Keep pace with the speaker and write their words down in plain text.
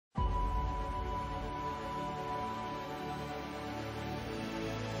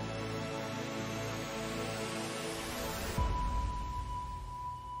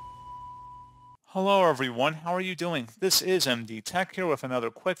Hello everyone, how are you doing? This is MD Tech here with another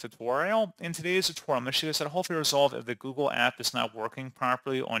quick tutorial. In today's tutorial, I'm going to show you guys how to hopefully resolve if the Google app is not working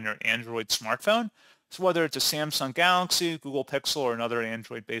properly on your Android smartphone. So whether it's a Samsung Galaxy, Google Pixel, or another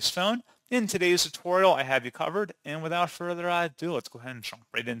Android-based phone, in today's tutorial I have you covered. And without further ado, let's go ahead and jump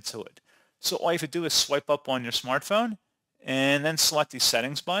right into it. So all you have to do is swipe up on your smartphone and then select the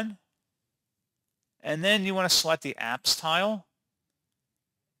settings button. And then you want to select the apps tile.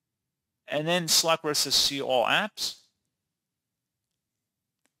 And then select where it says see all apps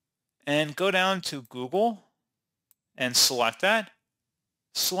and go down to Google and select that.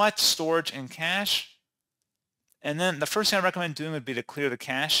 Select storage and cache. And then the first thing I recommend doing would be to clear the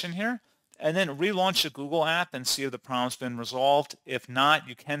cache in here and then relaunch the Google app and see if the problem's been resolved. If not,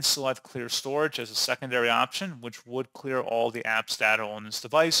 you can select clear storage as a secondary option, which would clear all the app's data on this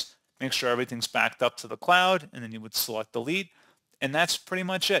device. Make sure everything's backed up to the cloud, and then you would select delete. And that's pretty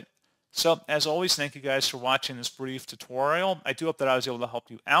much it. So as always, thank you guys for watching this brief tutorial. I do hope that I was able to help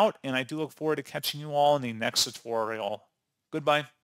you out, and I do look forward to catching you all in the next tutorial. Goodbye.